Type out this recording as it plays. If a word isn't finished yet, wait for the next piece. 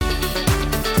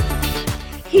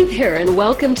Hey there, and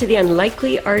welcome to the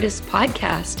Unlikely Artist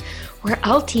Podcast, where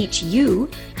I'll teach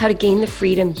you how to gain the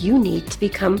freedom you need to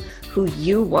become who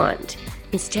you want,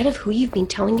 instead of who you've been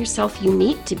telling yourself you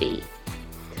need to be.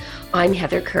 I'm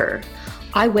Heather Kerr.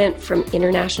 I went from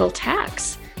international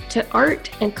tax to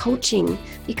art and coaching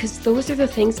because those are the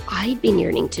things I've been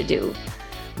yearning to do.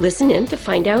 Listen in to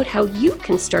find out how you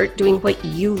can start doing what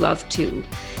you love too,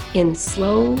 in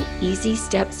slow, easy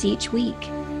steps each week.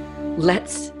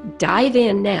 Let's dive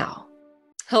in now.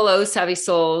 Hello, Savvy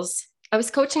Souls. I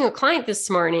was coaching a client this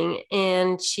morning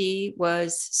and she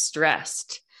was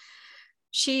stressed.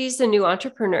 She's a new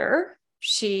entrepreneur.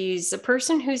 She's a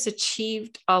person who's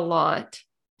achieved a lot.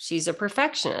 She's a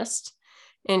perfectionist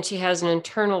and she has an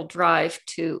internal drive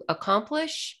to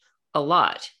accomplish a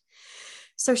lot.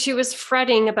 So she was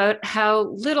fretting about how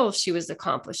little she was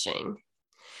accomplishing.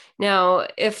 Now,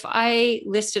 if I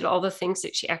listed all the things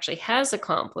that she actually has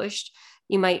accomplished,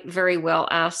 you might very well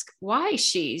ask why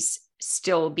she's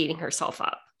still beating herself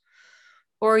up.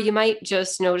 Or you might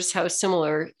just notice how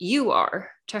similar you are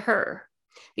to her.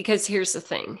 Because here's the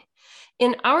thing.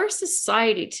 In our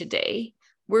society today,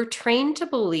 we're trained to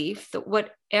believe that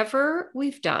whatever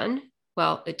we've done,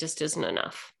 well, it just isn't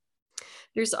enough.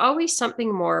 There's always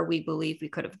something more we believe we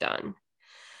could have done.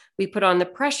 We put on the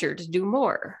pressure to do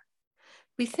more.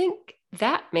 We think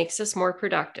that makes us more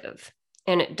productive,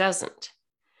 and it doesn't.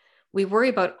 We worry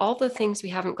about all the things we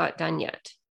haven't got done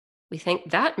yet. We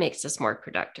think that makes us more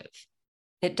productive.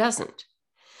 It doesn't.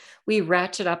 We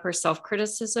ratchet up our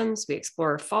self-criticisms, we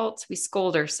explore our faults, we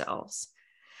scold ourselves.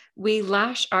 We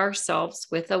lash ourselves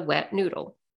with a wet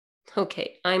noodle.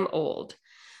 Okay, I'm old.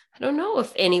 I don't know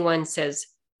if anyone says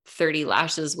 30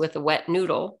 lashes with a wet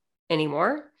noodle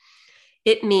anymore.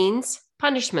 It means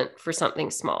punishment for something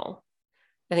small.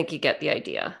 I think you get the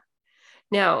idea.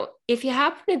 Now, if you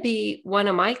happen to be one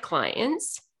of my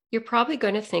clients, you're probably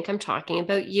going to think I'm talking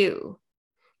about you.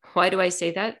 Why do I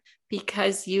say that?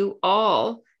 Because you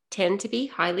all tend to be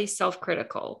highly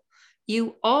self-critical.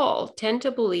 You all tend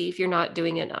to believe you're not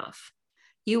doing enough.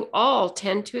 You all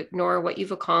tend to ignore what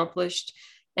you've accomplished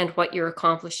and what you're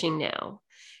accomplishing now,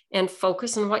 and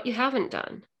focus on what you haven't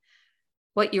done,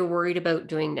 what you're worried about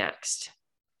doing next.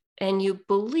 And you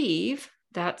believe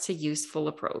that's a useful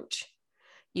approach.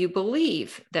 You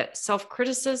believe that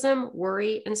self-criticism,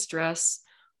 worry, and stress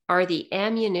are the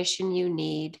ammunition you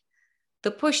need,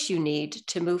 the push you need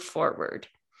to move forward.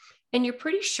 And you're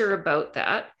pretty sure about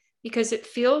that because it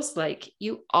feels like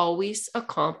you always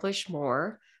accomplish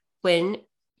more when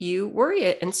you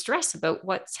worry and stress about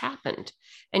what's happened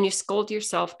and you scold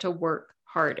yourself to work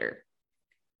harder.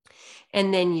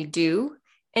 And then you do,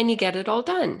 and you get it all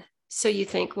done. So you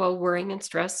think, well, worrying and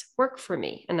stress work for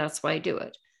me, and that's why I do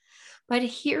it. But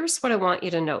here's what I want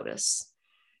you to notice.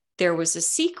 There was a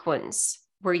sequence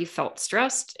where you felt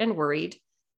stressed and worried,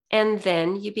 and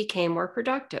then you became more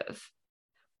productive.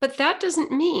 But that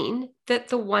doesn't mean that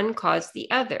the one caused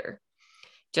the other.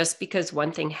 Just because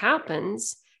one thing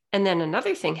happens and then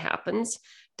another thing happens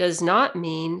does not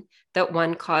mean that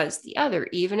one caused the other,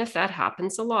 even if that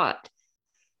happens a lot.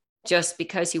 Just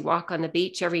because you walk on the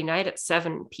beach every night at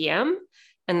 7 p.m.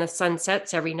 and the sun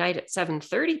sets every night at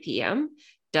 7:30 p.m.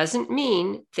 doesn't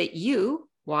mean that you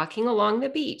walking along the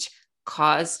beach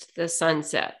caused the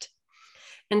sunset.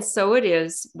 And so it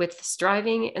is with the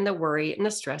striving and the worry and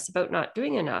the stress about not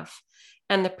doing enough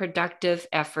and the productive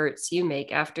efforts you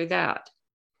make after that.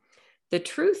 The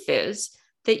truth is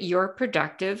that you're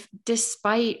productive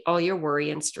despite all your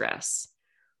worry and stress.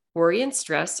 Worry and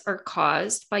stress are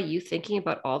caused by you thinking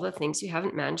about all the things you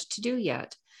haven't managed to do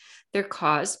yet. They're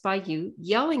caused by you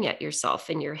yelling at yourself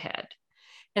in your head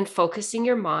and focusing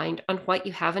your mind on what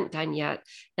you haven't done yet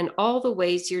and all the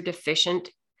ways you're deficient.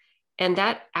 And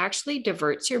that actually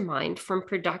diverts your mind from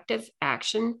productive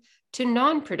action to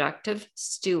non-productive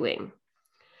stewing.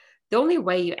 The only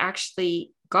way you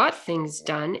actually got things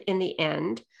done in the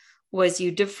end was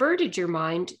you diverted your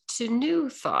mind to new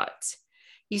thoughts.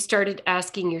 You started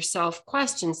asking yourself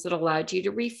questions that allowed you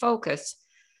to refocus.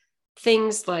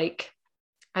 Things like,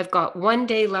 I've got one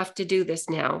day left to do this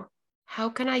now. How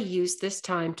can I use this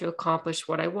time to accomplish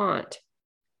what I want?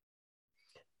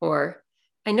 Or,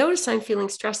 I notice I'm feeling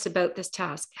stressed about this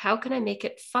task. How can I make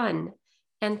it fun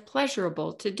and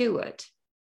pleasurable to do it?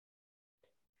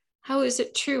 How is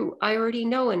it true? I already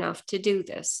know enough to do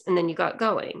this. And then you got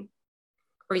going.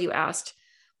 Or you asked,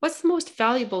 what's the most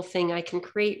valuable thing I can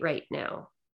create right now?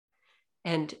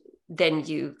 And then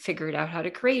you figured out how to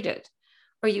create it.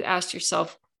 Or you asked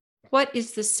yourself, what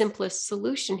is the simplest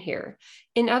solution here?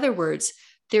 In other words,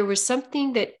 there was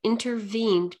something that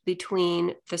intervened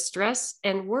between the stress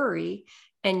and worry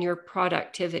and your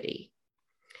productivity.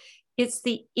 It's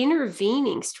the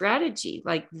intervening strategy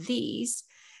like these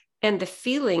and the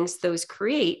feelings those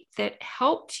create that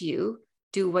helped you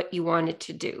do what you wanted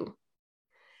to do.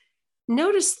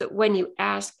 Notice that when you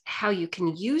ask how you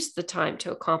can use the time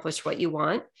to accomplish what you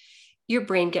want, your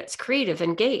brain gets creative,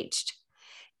 engaged.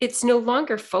 It's no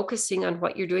longer focusing on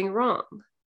what you're doing wrong.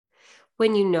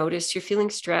 When you notice you're feeling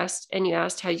stressed and you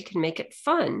asked how you can make it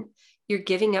fun, you're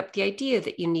giving up the idea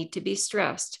that you need to be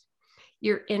stressed.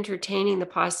 You're entertaining the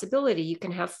possibility you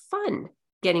can have fun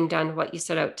getting done what you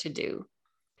set out to do.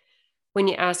 When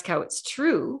you ask how it's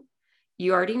true,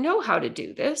 you already know how to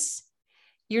do this.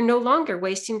 You're no longer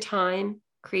wasting time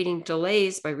creating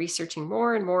delays by researching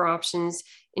more and more options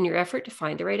in your effort to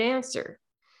find the right answer.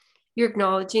 You're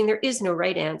acknowledging there is no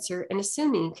right answer and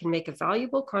assuming you can make a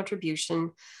valuable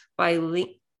contribution by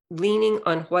leaning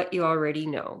on what you already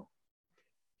know.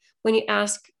 When you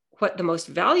ask what the most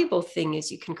valuable thing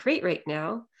is you can create right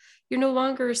now, you're no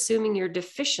longer assuming you're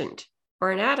deficient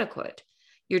or inadequate.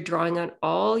 You're drawing on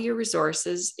all your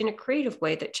resources in a creative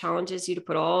way that challenges you to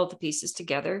put all the pieces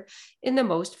together in the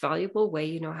most valuable way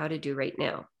you know how to do right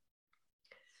now.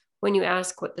 When you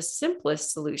ask what the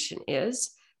simplest solution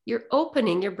is, you're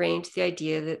opening your brain to the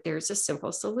idea that there's a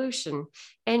simple solution,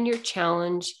 and your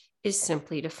challenge is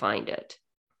simply to find it.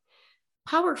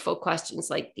 Powerful questions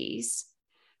like these,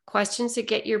 questions that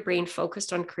get your brain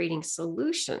focused on creating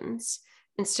solutions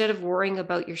instead of worrying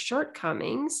about your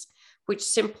shortcomings, which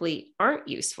simply aren't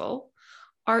useful,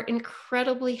 are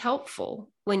incredibly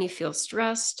helpful when you feel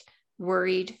stressed,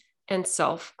 worried, and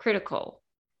self-critical.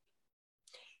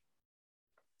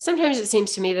 Sometimes it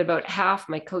seems to me that about half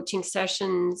my coaching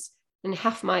sessions and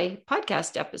half my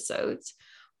podcast episodes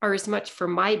are as much for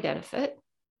my benefit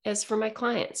as for my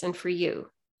clients and for you.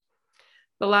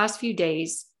 The last few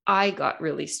days, I got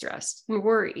really stressed and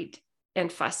worried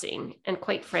and fussing and,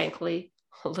 quite frankly,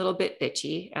 a little bit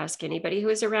bitchy. Ask anybody who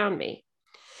is around me.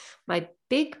 My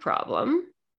big problem,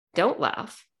 don't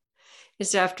laugh,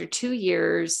 is after 2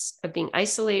 years of being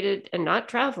isolated and not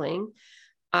traveling,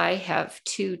 I have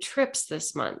 2 trips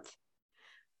this month.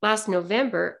 Last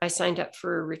November, I signed up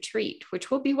for a retreat, which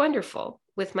will be wonderful,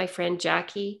 with my friend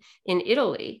Jackie in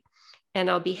Italy, and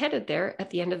I'll be headed there at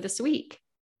the end of this week.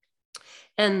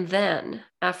 And then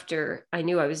after I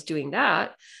knew I was doing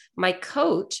that, my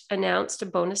coach announced a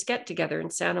bonus get together in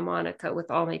Santa Monica with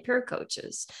all my peer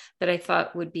coaches that I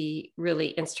thought would be really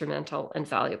instrumental and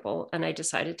valuable. And I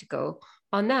decided to go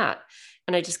on that.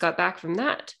 And I just got back from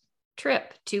that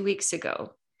trip 2 weeks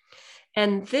ago.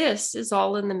 And this is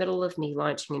all in the middle of me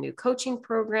launching a new coaching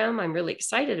program I'm really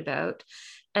excited about,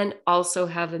 and also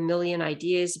have a million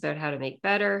ideas about how to make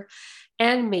better,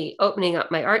 and me opening up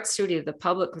my art studio to the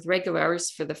public with regular hours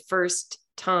for the first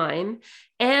time,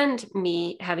 and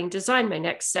me having designed my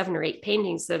next 7 or 8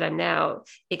 paintings that I'm now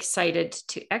excited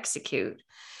to execute.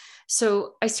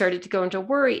 So I started to go into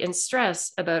worry and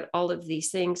stress about all of these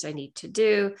things I need to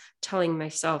do, telling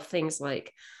myself things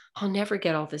like, I'll never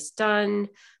get all this done.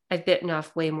 I've bitten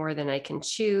off way more than I can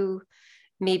chew.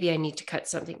 Maybe I need to cut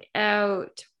something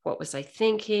out. What was I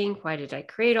thinking? Why did I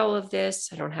create all of this?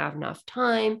 I don't have enough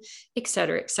time, et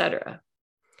cetera, et cetera.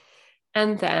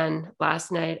 And then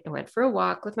last night, I went for a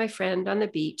walk with my friend on the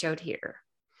beach out here.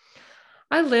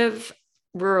 I live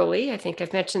rurally. I think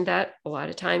I've mentioned that a lot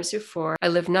of times before. I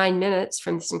live 9 minutes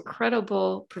from this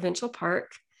incredible provincial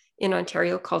park in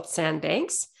Ontario called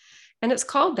Sandbanks. And it's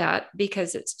called that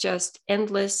because it's just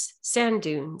endless sand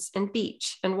dunes and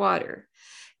beach and water.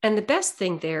 And the best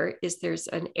thing there is there's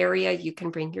an area you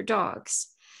can bring your dogs.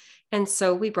 And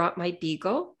so we brought my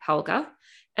beagle, Helga,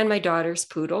 and my daughter's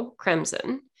poodle,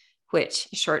 Crimson, which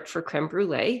is short for creme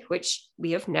brulee, which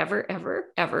we have never,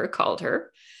 ever, ever called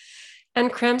her.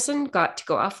 And Crimson got to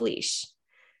go off leash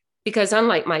because,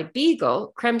 unlike my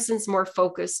beagle, Crimson's more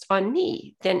focused on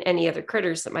me than any other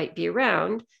critters that might be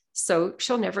around. So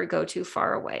she'll never go too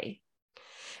far away.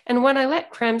 And when I let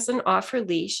Crimson off her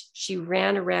leash, she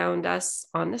ran around us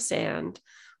on the sand,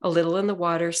 a little in the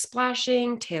water,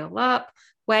 splashing, tail up,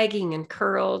 wagging and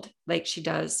curled like she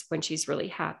does when she's really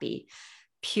happy.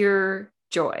 Pure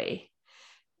joy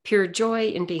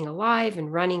in being alive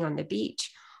and running on the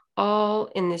beach, all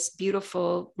in this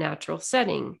beautiful natural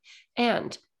setting.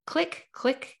 And click,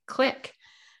 click, click.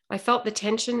 I felt the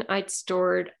tension I'd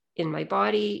stored in my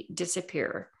body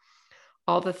disappear.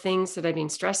 All the things that I've been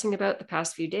stressing about the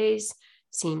past few days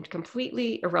seemed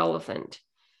completely irrelevant.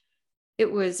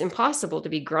 It was impossible to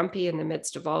be grumpy in the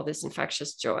midst of all this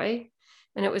infectious joy,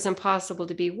 and it was impossible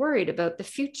to be worried about the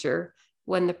future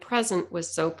when the present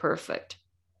was so perfect.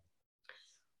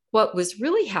 What was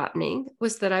really happening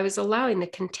was that I was allowing the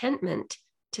contentment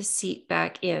to seep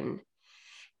back in.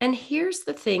 And here's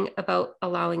the thing about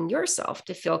allowing yourself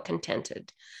to feel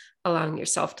contented, allowing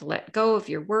yourself to let go of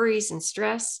your worries and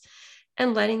stress,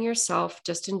 and letting yourself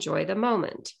just enjoy the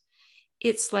moment.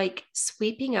 It's like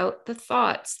sweeping out the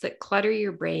thoughts that clutter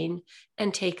your brain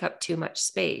and take up too much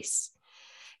space.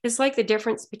 It's like the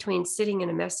difference between sitting in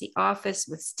a messy office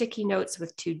with sticky notes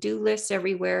with to-do lists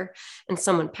everywhere and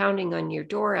someone pounding on your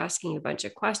door asking you a bunch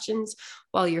of questions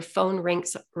while your phone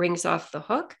rings off the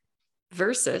hook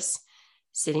versus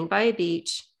sitting by a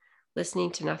beach,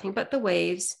 listening to nothing but the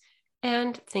waves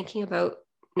and thinking about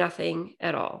nothing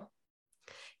at all.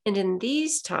 And in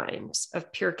these times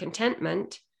of pure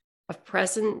contentment, of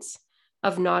presence,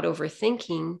 of not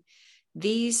overthinking,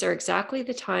 these are exactly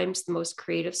the times the most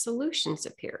creative solutions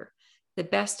appear, the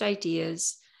best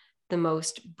ideas, the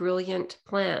most brilliant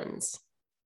plans.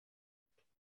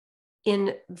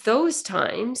 In those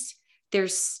times,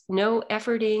 there's no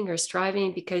efforting or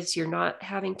striving because you're not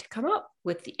having to come up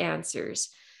with the answers.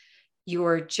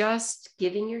 You're just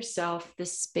giving yourself the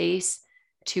space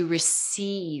to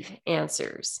receive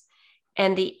answers.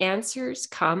 And the answers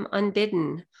come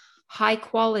unbidden, high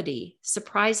quality,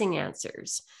 surprising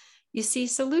answers. You see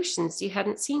solutions you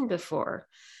hadn't seen before,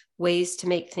 ways to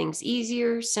make things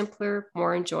easier, simpler,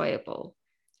 more enjoyable.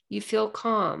 You feel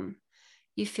calm,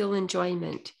 you feel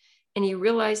enjoyment, and you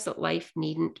realize that life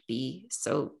needn't be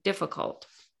so difficult.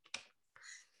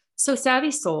 So,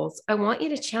 savvy souls, I want you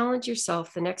to challenge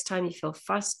yourself the next time you feel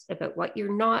fussed about what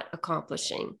you're not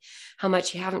accomplishing, how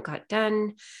much you haven't got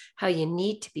done, how you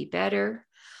need to be better.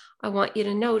 I want you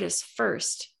to notice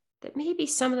first that maybe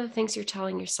some of the things you're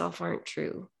telling yourself aren't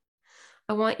true.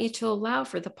 I want you to allow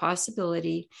for the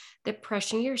possibility that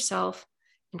pressuring yourself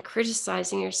and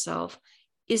criticizing yourself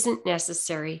isn't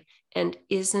necessary and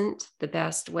isn't the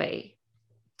best way.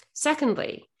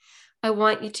 Secondly, I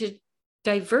want you to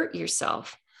divert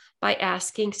yourself by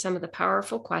asking some of the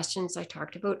powerful questions I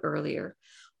talked about earlier,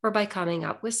 or by coming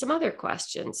up with some other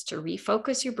questions to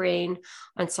refocus your brain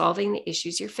on solving the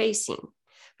issues you're facing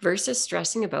versus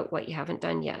stressing about what you haven't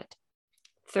done yet.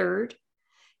 Third,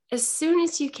 as soon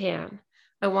as you can,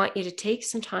 I want you to take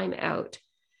some time out.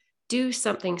 Do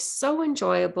something so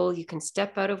enjoyable you can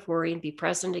step out of worry and be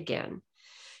present again.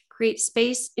 Create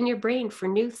space in your brain for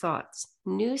new thoughts,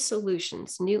 new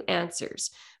solutions, new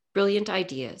answers, brilliant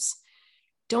ideas.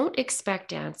 Don't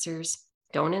expect answers.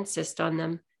 Don't insist on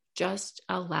them. Just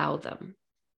allow them.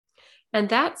 And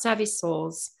that, savvy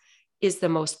souls, is the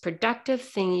most productive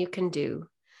thing you can do.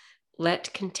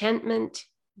 Let contentment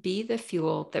be the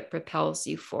fuel that propels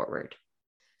you forward.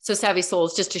 So, savvy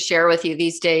souls, just to share with you,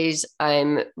 these days,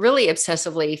 I'm really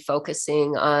obsessively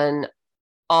focusing on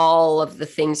all of the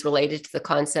things related to the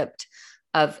concept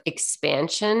of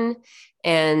expansion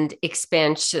and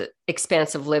expansive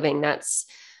living.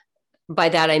 By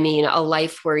that, I mean a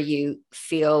life where you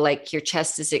feel like your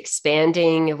chest is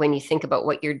expanding when you think about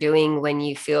what you're doing, when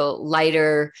you feel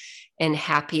lighter and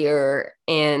happier,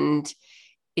 and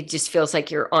it just feels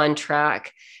like you're on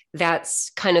track.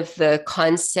 That's kind of the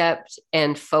concept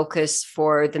and focus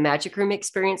for the Magic Room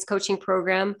Experience Coaching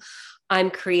Program I'm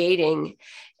creating.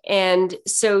 And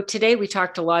so today we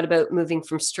talked a lot about moving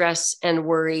from stress and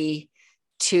worry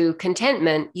to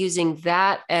contentment, using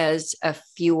that as a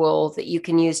fuel that you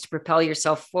can use to propel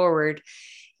yourself forward.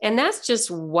 And that's just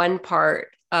one part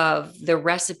of the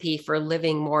recipe for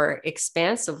living more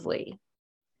expansively.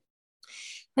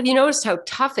 Have you noticed how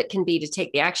tough it can be to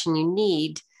take the action you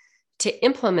need to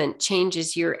implement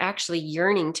changes you're actually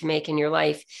yearning to make in your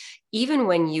life, even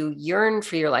when you yearn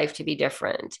for your life to be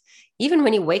different? Even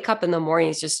when you wake up in the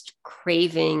mornings just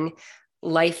craving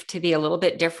life to be a little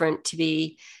bit different, to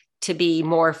be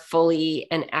more fully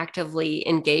and actively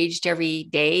engaged every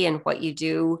day in what you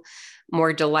do,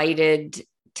 more delighted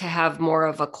to have more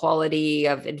of a quality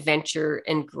of adventure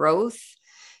and growth,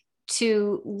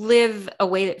 to live a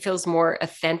way that feels more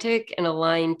authentic and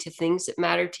aligned to things that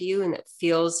matter to you and that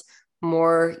feels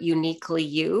more uniquely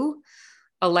you,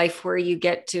 a life where you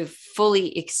get to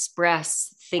fully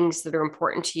express things that are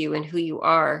important to you and who you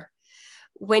are.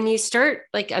 When you start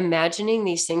like imagining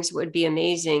these things would be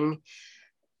amazing,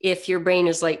 if your brain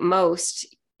is like most,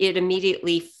 it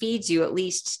immediately feeds you at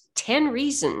least 10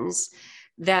 reasons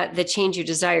that the change you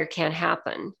desire can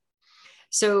happen.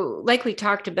 So like we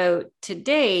talked about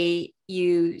today,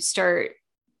 you start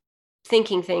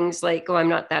thinking things like, oh, I'm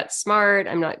not that smart,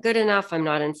 I'm not good enough, I'm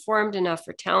not informed enough,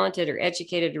 or talented, or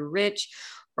educated, or rich,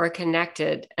 or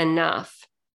connected enough.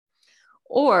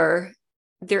 Or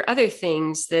there are other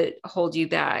things that hold you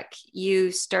back.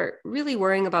 You start really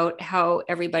worrying about how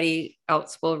everybody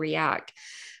else will react,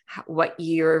 what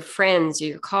your friends,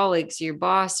 your colleagues, your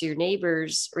boss, your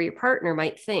neighbors, or your partner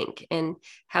might think, and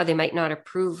how they might not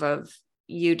approve of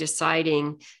you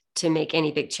deciding to make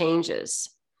any big changes.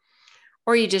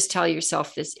 Or you just tell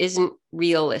yourself this isn't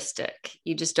realistic.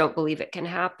 You just don't believe it can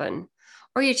happen.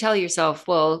 Or you tell yourself,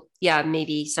 well, yeah,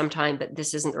 maybe sometime, but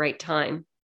this isn't the right time.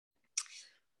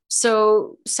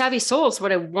 So, savvy souls,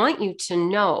 what I want you to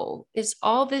know is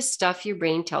all this stuff your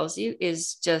brain tells you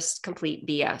is just complete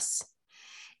BS.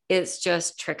 It's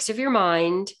just tricks of your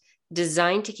mind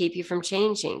designed to keep you from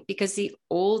changing, because the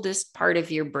oldest part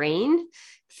of your brain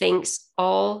thinks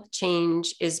all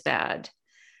change is bad.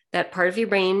 That part of your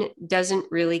brain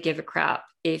doesn't really give a crap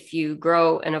if you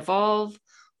grow and evolve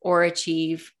or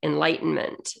achieve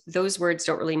enlightenment. Those words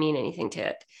don't really mean anything to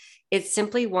it. It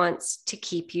simply wants to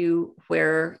keep you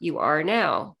where you are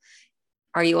now.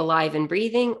 Are you alive and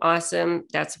breathing? Awesome.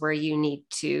 That's where you need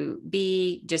to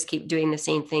be. Just keep doing the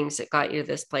same things that got you to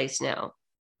this place now.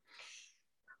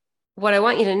 What I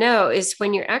want you to know is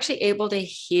when you're actually able to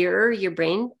hear your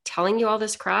brain telling you all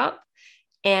this crap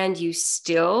and you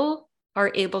still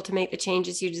are able to make the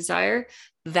changes you desire,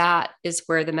 that is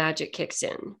where the magic kicks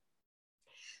in.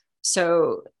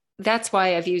 So that's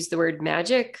why I've used the word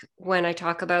magic when I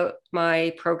talk about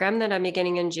my program that I'm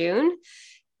beginning in June.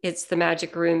 It's the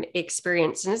Magic Room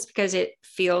experience. And it's because it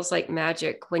feels like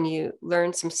magic when you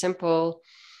learn some simple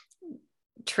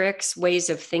tricks, ways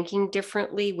of thinking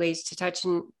differently, ways to touch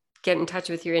and get in touch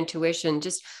with your intuition,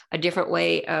 just a different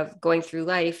way of going through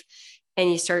life.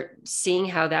 And you start seeing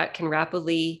how that can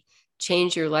rapidly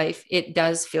change your life. It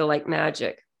does feel like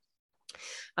magic.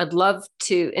 I'd love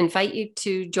to invite you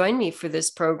to join me for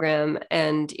this program.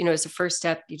 And, as a first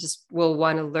step, you just will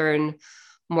want to learn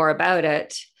more about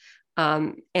it.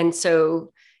 And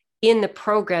so in the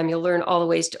program, you'll learn all the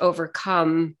ways to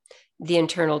overcome the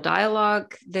internal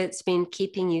dialogue that's been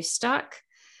keeping you stuck.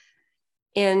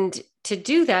 And to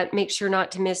do that, make sure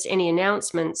not to miss any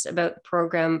announcements about the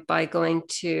program by going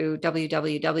to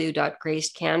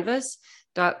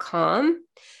www.gracedcanvas.com.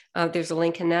 There's a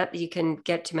link in that you can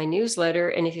get to my newsletter.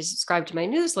 And if you subscribe to my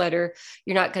newsletter,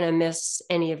 you're not going to miss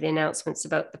any of the announcements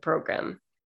about the program.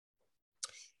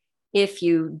 If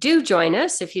you do join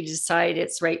us, if you decide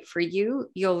it's right for you,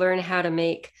 you'll learn how to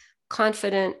make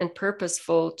confident and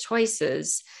purposeful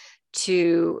choices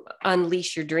to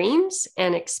unleash your dreams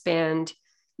and expand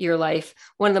your life.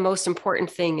 One of the most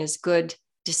important things is good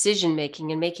decision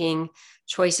making and making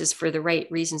choices for the right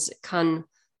reasons that come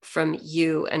from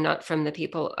you and not from the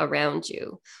people around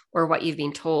you or what you've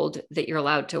been told that you're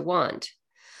allowed to want.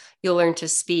 You'll learn to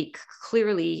speak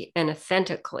clearly and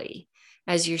authentically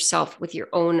as yourself with your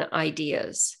own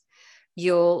ideas.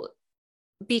 You'll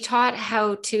be taught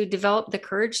how to develop the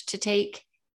courage to take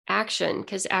action,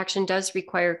 because action does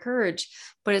require courage,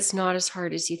 but it's not as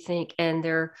hard as you think. And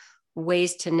there are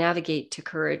ways to navigate to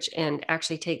courage and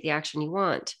actually take the action you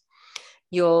want.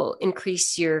 You'll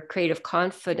increase your creative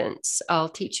confidence. I'll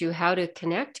teach you how to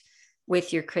connect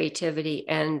with your creativity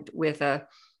and with a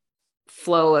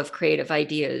flow of creative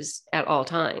ideas at all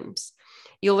times.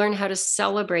 You'll learn how to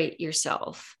celebrate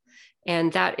yourself.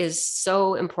 And that is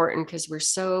so important because we're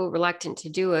so reluctant to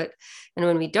do it. And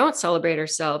when we don't celebrate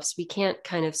ourselves, we can't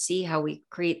kind of see how we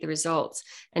create the results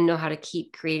and know how to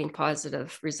keep creating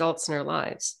positive results in our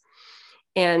lives.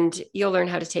 And you'll learn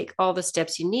how to take all the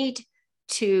steps you need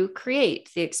to create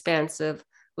the expansive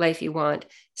life you want.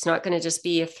 It's not going to just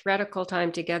be a theoretical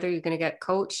time together. You're going to get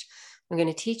coached. I'm going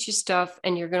to teach you stuff,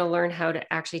 and you're going to learn how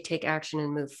to actually take action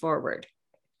and move forward.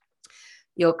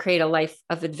 You'll create a life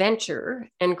of adventure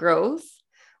and growth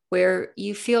where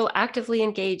you feel actively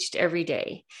engaged every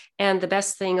day. And the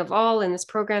best thing of all, in this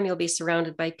program, you'll be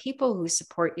surrounded by people who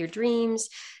support your dreams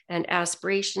and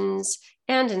aspirations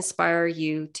and inspire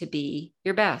you to be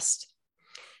your best.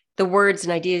 The words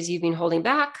and ideas you've been holding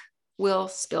back will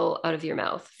spill out of your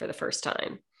mouth for the first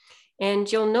time.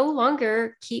 And you'll no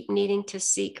longer keep needing to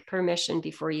seek permission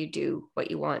before you do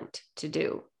what you want to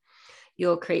do.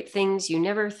 You'll create things you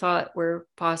never thought were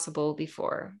possible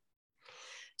before.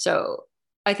 So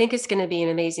I think it's going to be an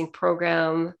amazing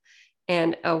program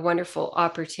and a wonderful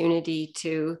opportunity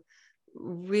to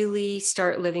really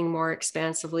start living more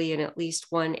expansively in at least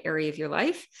one area of your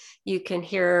life. You can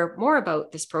hear more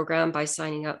about this program by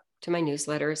signing up to my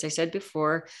newsletter, as I said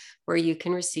before, where you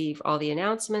can receive all the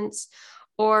announcements.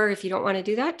 Or if you don't want to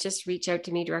do that, just reach out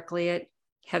to me directly at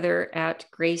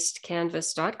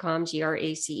heather@gracedcanvas.com,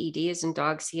 GRACED as in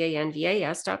dog,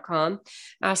 CANVAS.com.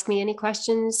 Ask me any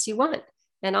questions you want,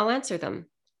 and I'll answer them.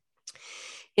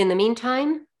 In the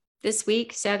meantime, this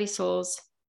week, Savvy Souls,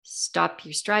 stop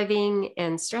your striving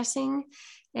and stressing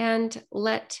and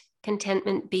let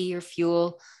contentment be your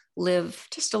fuel live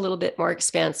just a little bit more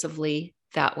expansively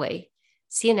that way.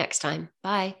 See you next time.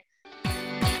 Bye.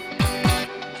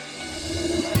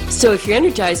 So if you're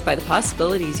energized by the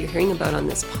possibilities you're hearing about on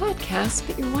this podcast,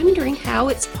 but you're wondering how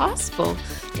it's possible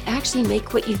to actually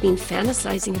make what you've been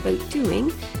fantasizing about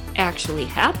doing actually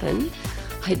happen,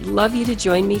 I'd love you to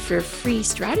join me for a free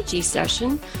strategy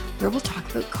session where we'll talk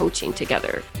about coaching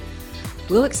together.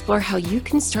 We'll explore how you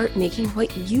can start making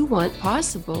what you want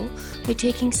possible by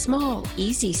taking small,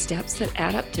 easy steps that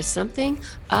add up to something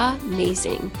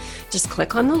amazing. Just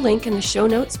click on the link in the show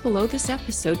notes below this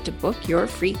episode to book your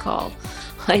free call.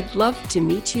 I'd love to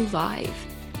meet you live.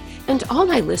 And all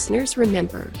my listeners,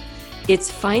 remember,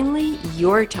 it's finally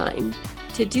your time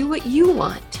to do what you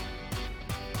want.